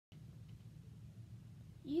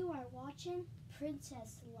You are watching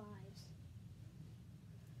Princess Lives.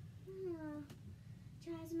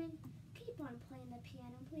 Jasmine, keep on playing the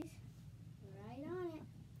piano, please. Right on it.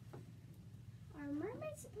 Are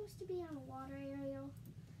mermaids supposed to be on water, Ariel?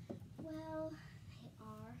 Well, they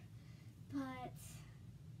are, but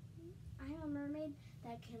I'm a mermaid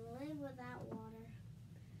that can live without water.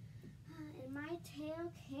 And my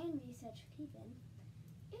tail can be said to keeping.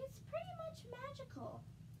 It's pretty much magical.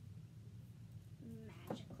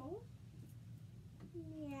 Magical?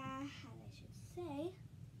 Yeah, as I should say.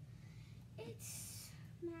 It's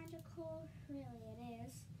magical, really it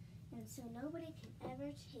is. And so nobody can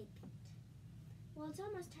ever take it. Well, it's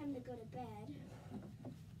almost time to go to bed.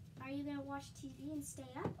 Are you going to watch TV and stay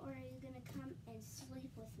up, or are you going to come and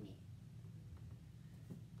sleep with me?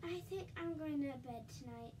 I think I'm going to bed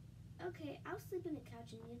tonight. Okay, I'll sleep in the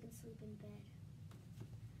couch and you can sleep in bed.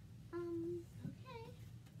 Okay.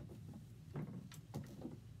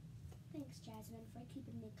 Thanks, Jasmine, for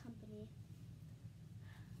keeping me company.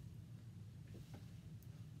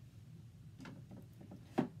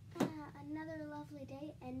 Another lovely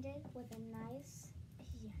day ended with a nice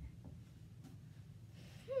piano.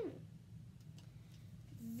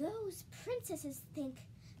 Those princesses think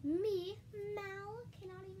me, Mal,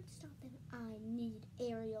 cannot even stop them. I need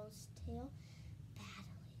Ariel's tail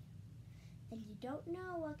badly. And you don't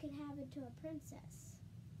know what can happen to a princess.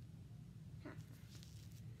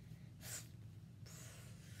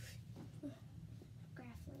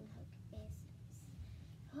 Grappling hook is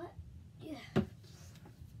what? Yeah.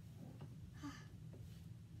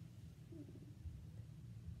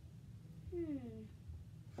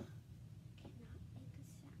 Cannot make a sound.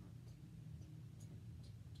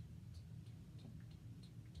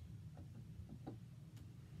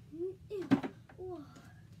 Ew. Whoa.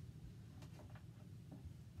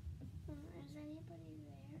 Is anybody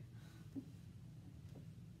there?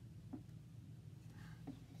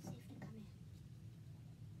 It's safe to come in.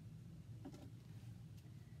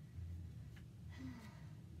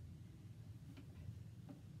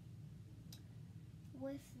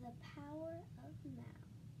 With the power of Mal,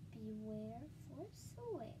 beware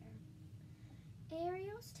forswear.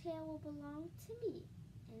 Ariel's tail will belong to me,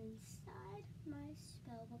 and inside my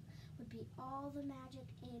spellbook would be all the magic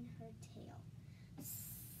in her tail.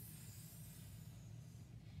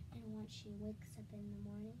 And once she wakes up in the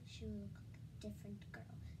morning, she will look like a different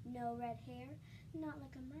girl. No red hair, not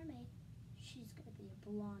like a mermaid. She's gonna be a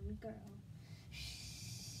blonde girl.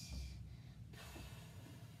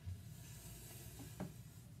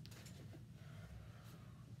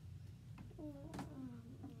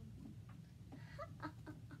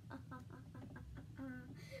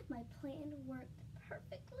 My plan worked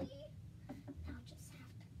perfectly. Now I just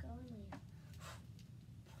have to go and leave.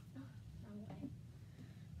 Wrong way.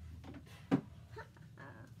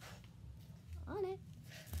 On it.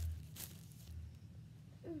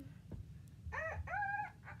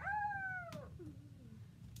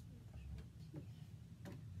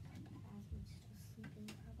 Jasmine's still sleeping,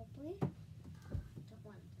 probably. Don't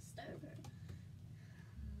want to disturb her.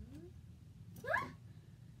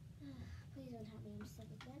 Please don't have me. I'm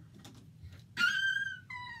sick again.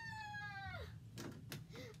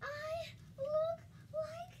 I look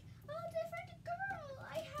like a different girl.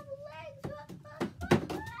 I have legs.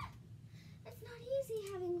 It's not easy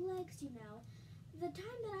having legs, you know. The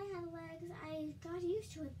time that I had legs, I got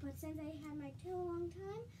used to it, but since I had my tail a long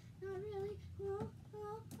time, not really.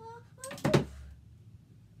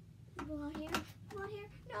 Blonde hair, blonde hair.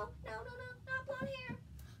 No, not blonde hair.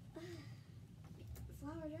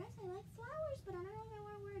 Flower dress. I like flowers, but I don't know if I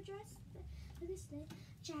want to wear a dress for this day.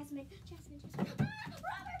 Jasmine. Robert!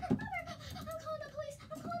 I'm calling the police.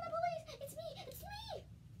 It's me.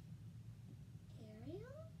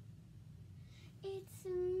 Ariel? It's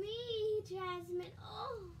me, Jasmine.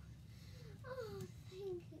 Oh,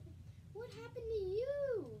 thank you. What happened to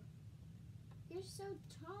you? You're so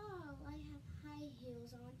tall. I have high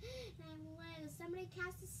heels on, and I have legs. Somebody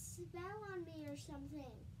cast a spell on me or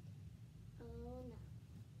something. Oh no.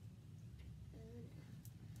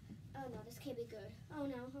 Oh no, this can't be good. Oh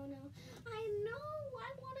no. I know,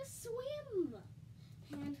 I want to swim.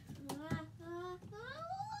 And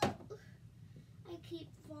I keep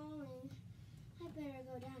falling. I better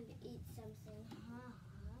go down to eat something.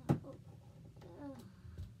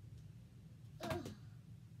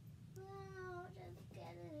 Well, just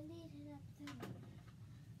get it and eat it up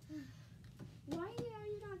there. Why are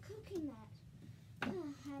you not cooking that?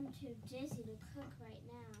 I'm too dizzy to cook right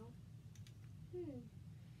now.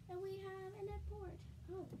 And we have an report.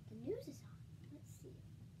 Oh, the news is on. Let's see.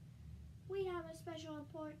 We have a special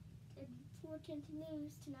important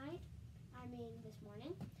news tonight. this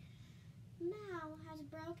morning, Mal has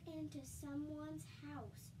broke into someone's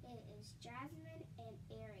house. It is Jasmine and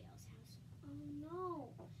Ariel's house. Oh no,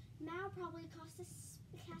 Mal probably cast a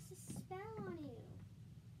spell on you.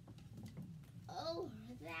 Oh,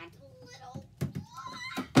 that little...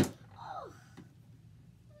 Oh.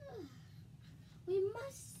 We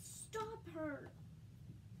must stop her.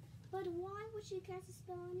 But why would she cast a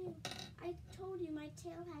spell on you? I told you my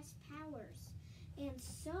tail has powers. And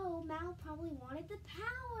so Mal probably wanted the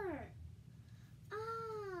power.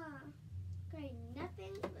 Great.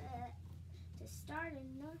 Nothing but to start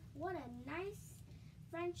what a nice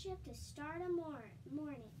friendship to start a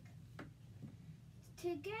morning.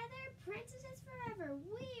 Together, princesses forever.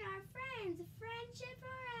 We are friends. Friendship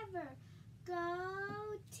forever.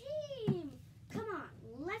 Go team. Come on,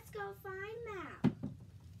 let's go find Mal.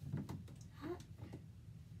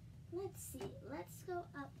 Let's see. Let's go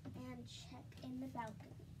up and check in the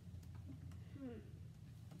balcony.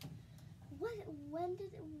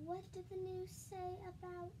 What did the news say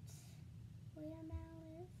about where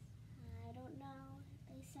Mal is? I don't know.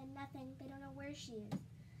 They said nothing. They don't know where she is.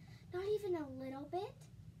 Not even a little bit.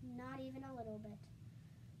 Not even a little bit.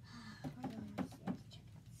 We're going upstairs to check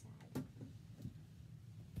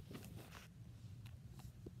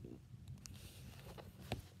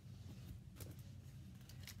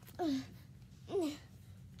outside.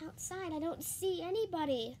 Outside, I don't see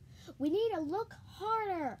anybody. We need to look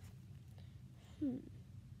harder.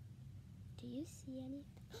 Do you see any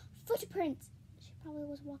footprints? She probably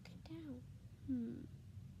was walking down.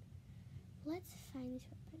 Let's find these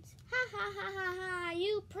footprints. Ha ha ha ha ha!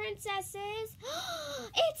 You princesses!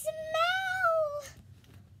 It's Mal!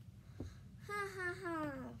 Ha ha ha!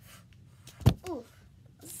 Oof.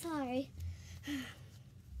 Sorry.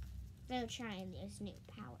 They're trying these new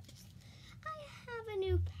powers. I have a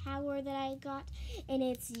new power that I got, and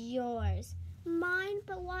it's yours. Mine,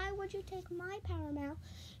 but why would you take my power, Mal?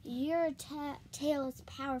 Your tail is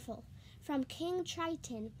powerful. From King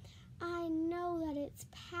Triton, I know that it's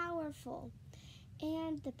powerful.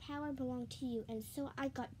 And the power belonged to you, and so I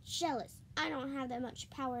got jealous. I don't have that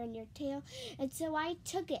much power in your tail, and so I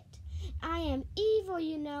took it. I am evil,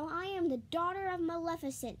 you know. I am the daughter of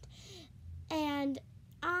Maleficent, and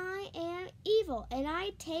I am evil, and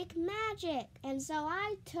I take magic, and so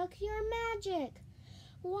I took your magic.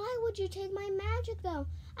 Why would you take my magic, though?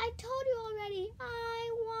 I told you already.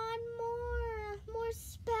 I want more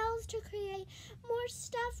spells to create, more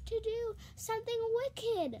stuff to do, something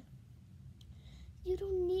wicked. You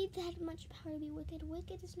don't need that much power to be wicked.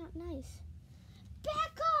 Wicked is not nice.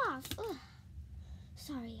 Back off! Ugh.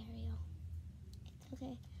 Sorry, Ariel. It's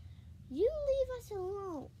okay. You leave us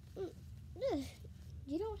alone. Ugh.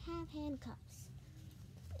 You don't have handcuffs.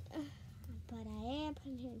 But I am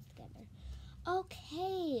putting hands together.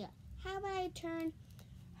 Okay. How about I turn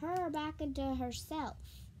her back into herself?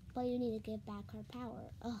 But you need to give back her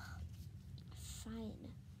power. Ugh.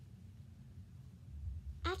 Fine.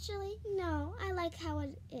 Actually, no. I like how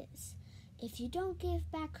it is. If you don't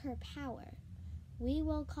give back her power, we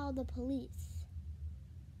will call the police.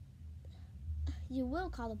 You will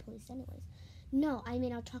call the police anyways. No, I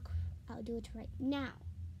mean I'll do it right now.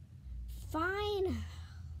 Fine.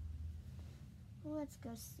 Let's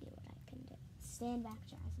go see what I can do. Stand back,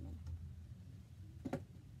 Jasmine.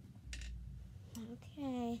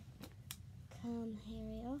 Okay. Come,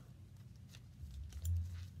 Ariel.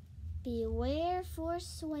 Beware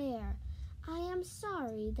forswear. I am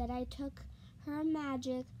sorry that I took her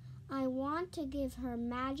magic. I want to give her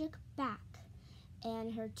magic back.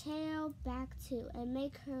 And her tail back too. And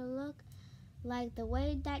make her look like the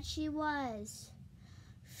way that she was.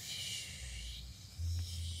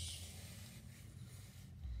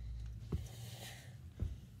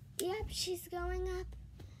 Yep, she's going up.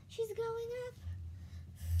 She's going up.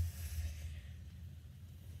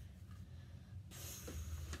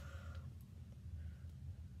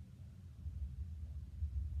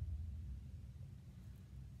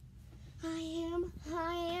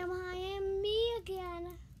 I am me again.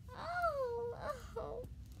 Oh,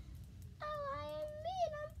 I am me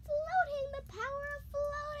and I'm floating. The power of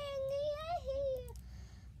floating. Yay.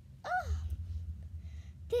 Oh,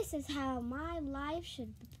 this is how my life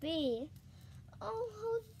should be.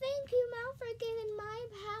 Oh, thank you, Mal, for giving my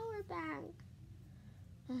power back.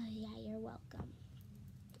 Oh, yeah, you're welcome.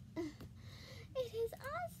 It is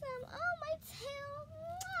awesome. Oh, my tail.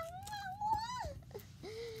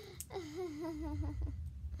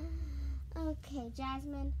 Okay,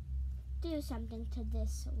 Jasmine, do something to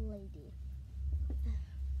this lady.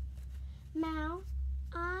 Mal,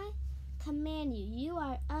 I command you. You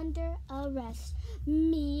are under arrest.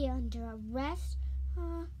 Me under arrest?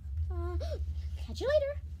 Catch you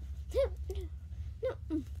later. No.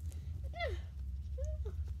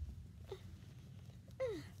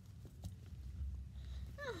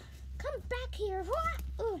 Come back here.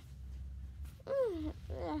 Oh, everybody's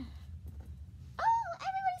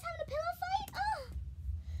having a pillow fight? Oh,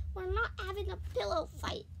 we're not having a pillow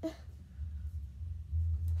fight.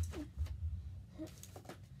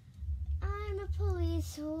 I'm the police,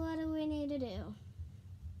 so what do we need to do?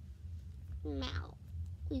 Now,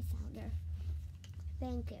 we found her.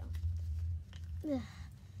 Thank you.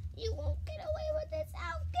 You won't get away with this.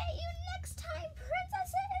 I'll get you next time,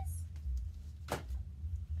 princesses.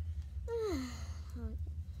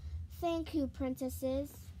 Thank you, princesses.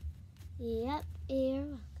 Yep, you're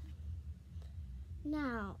welcome.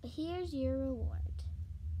 Now, here's your reward.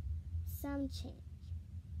 Some change.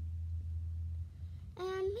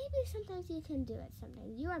 And maybe sometimes you can do it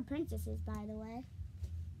sometimes. You are princesses, by the way.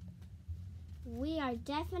 We are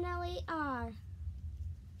definitely are.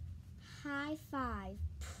 High five.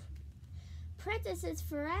 Princesses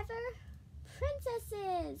forever.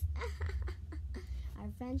 Princesses.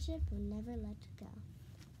 Our friendship will never let go.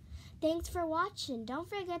 Thanks for watching. Don't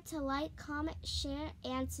forget to like, comment, share,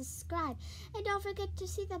 and subscribe. And don't forget to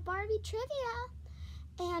see the Barbie trivia.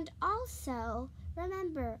 And also,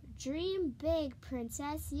 remember, dream big,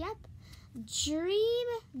 princess. Yep, dream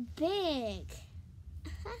big.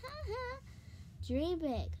 Dream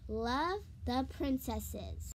big. Love the princesses.